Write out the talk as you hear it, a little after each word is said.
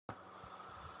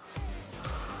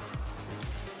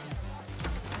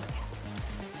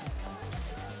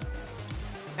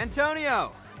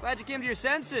Antonio, glad you came to your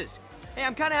senses. Hey,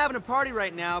 I'm kind of having a party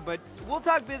right now, but we'll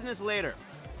talk business later.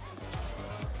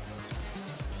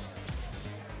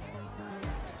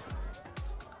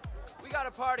 We got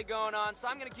a party going on, so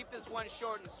I'm gonna keep this one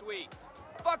short and sweet.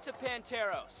 Fuck the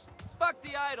Panteros. Fuck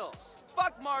the Idols.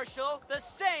 Fuck Marshall. The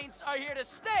Saints are here to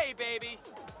stay, baby.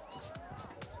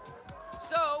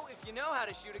 So, if you know how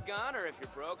to shoot a gun, or if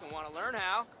you're broke and want to learn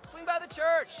how, swing by the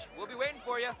church. We'll be waiting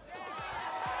for you.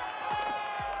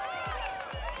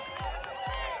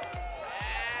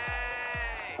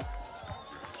 Hey!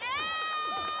 Yeah!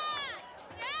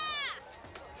 Yeah!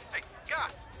 Hey,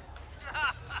 God!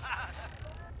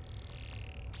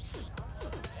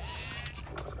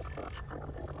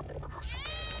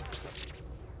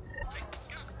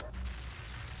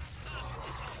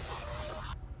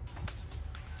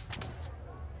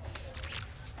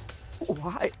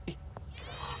 Why?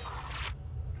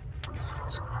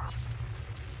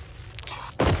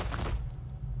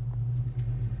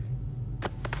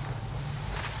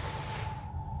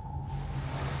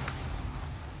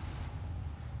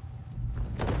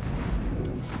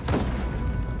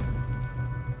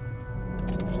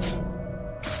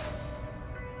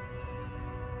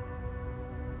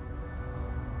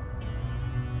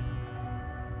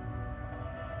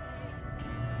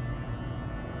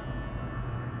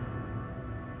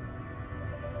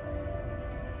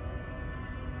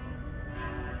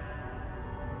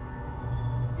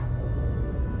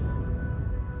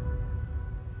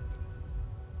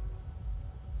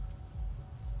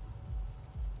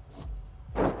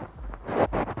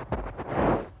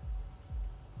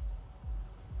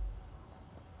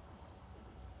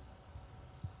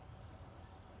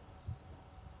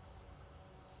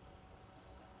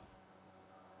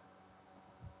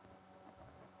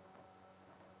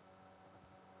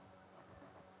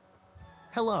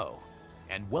 Hello,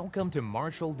 and welcome to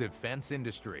Marshall Defense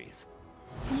Industries.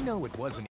 We know it wasn't